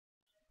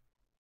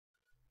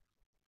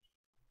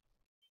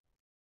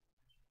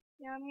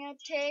I'm gonna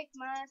take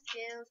my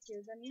skills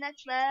to the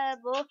next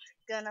level.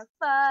 Gonna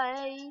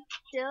fight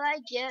till I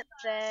get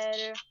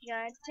better.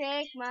 Gonna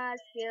take my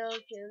skills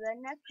to the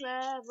next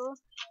level.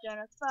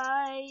 Gonna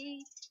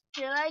fight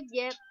till I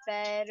get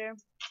better.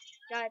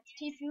 Got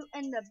teeth you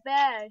in the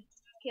bag.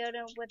 Killed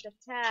him with a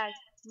tag.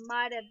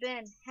 Might have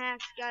been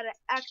hacks. Gotta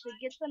actually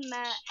get the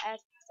max.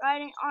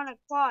 Riding on a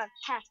quad.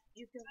 Hack.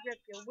 You can rip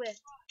your whip.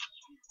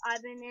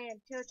 I've been in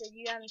tilted,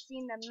 you haven't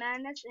seen the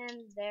madness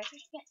in there.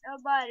 Can't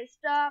nobody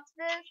stop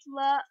this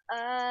luck.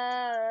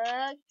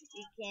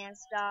 You can't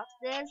stop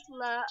this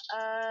luck.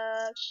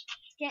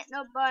 Can't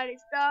nobody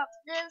stop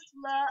this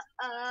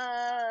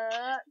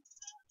luck.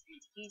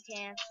 You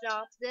can't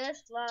stop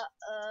this luck.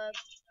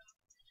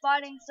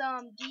 Fighting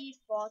some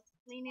defaults,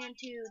 lean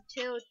into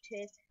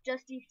tilted,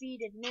 just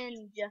defeated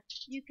ninja.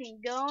 You can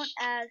go and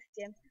ask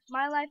him.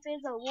 My life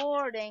is a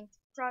warning,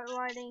 front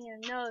riding in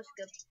no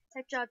scopes.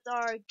 Headshots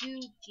are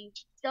Gucci,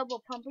 double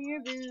pumping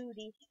your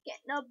booty.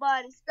 Can't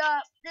nobody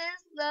stop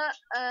this luck.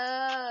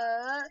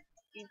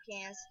 You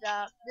can't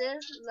stop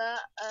this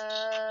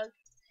luck.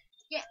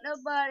 Can't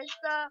nobody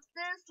stop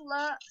this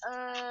luck.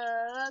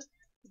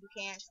 You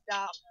can't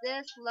stop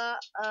this luck.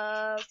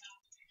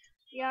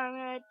 Yeah, I'm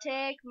gonna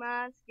take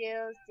my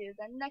skills to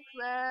the next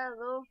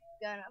level.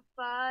 Gonna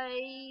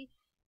fight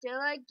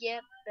till I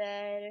get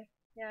better.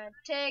 Gonna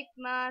take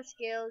my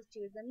skills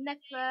to the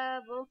next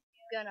level.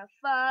 Gonna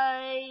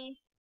fight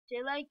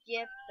till I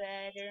get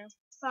better.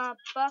 Pump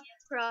up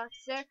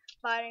crosser,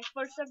 fighting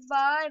for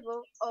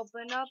survival.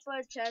 Open up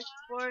a chest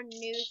for a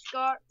new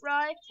SCAR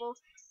rifle.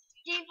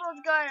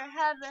 Default's gotta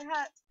have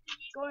it.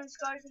 Golden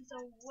scars and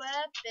some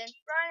weapons.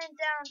 Running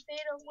down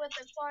fatal with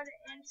a quarter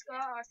and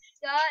scar.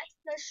 Got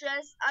the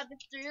stress I've been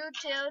through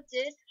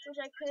tilted. Wish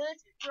I could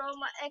roll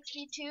my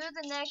XP to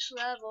the next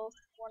level.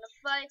 Wanna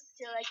fight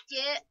till I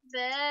get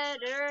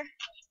better.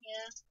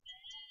 Yeah.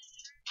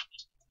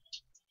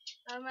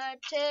 I'm gonna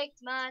take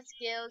my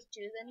skills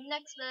to the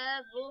next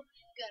level.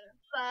 Gonna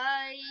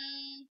fight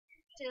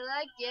till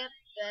I get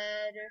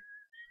better.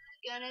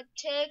 Gonna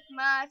take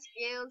my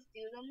skills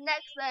to the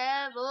next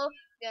level.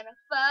 Gonna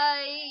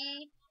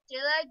fight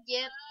till I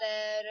get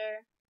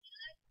better.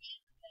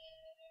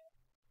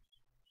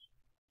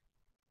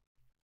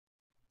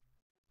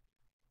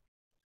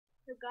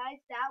 So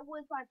guys, that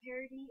was my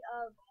parody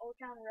of Old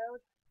Town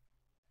Road.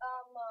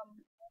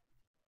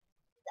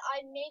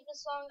 I made the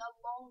song a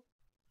long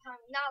time,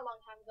 not a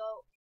long time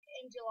ago,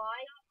 in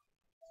July.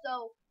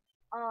 So,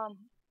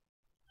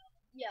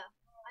 yeah,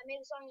 I made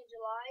the song in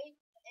July,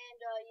 and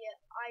yeah,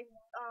 I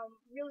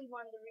really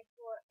wanted to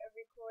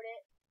record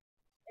it.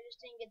 I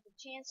just didn't get the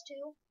chance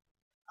to.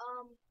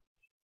 Um,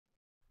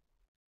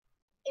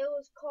 it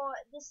was called.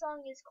 This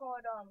song is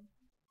called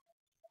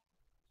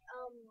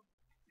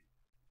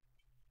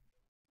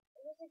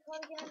what was it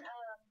called again? I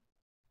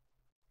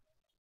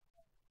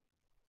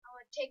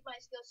want to take my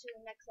skills to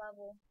the next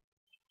level.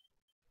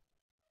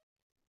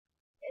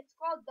 It's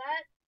called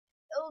that.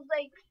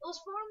 It was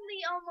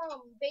formerly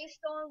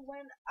based on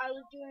when I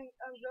was doing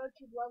a road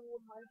to level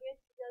 100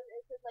 because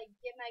it said like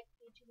get my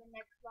XP to the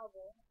next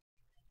level.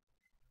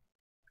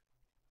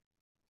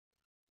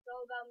 It's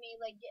all about me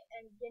like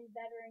getting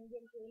better and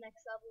getting to the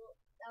next level.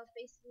 That was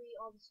basically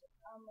all the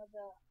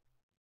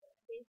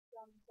based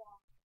on the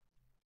song.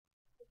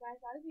 So guys,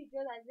 I hope you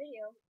enjoyed that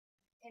video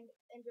and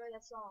enjoy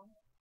that song.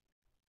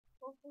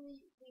 Hopefully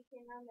we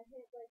can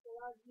hit like a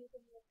lot of views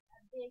and get a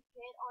big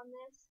hit on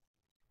this.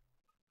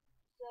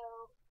 So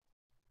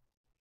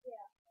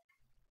yeah,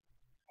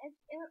 and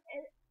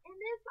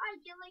if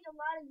I get like a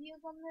lot of views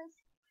on this,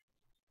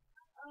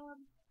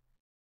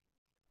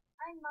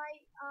 I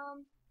might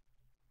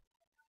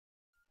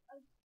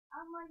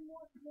I might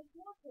make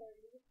more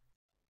parodies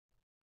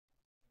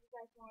if you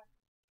guys want.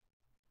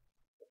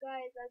 So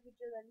guys, I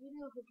enjoyed that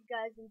video. Hope you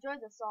guys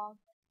enjoyed the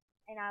song,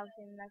 and I'll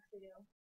see you in the next video.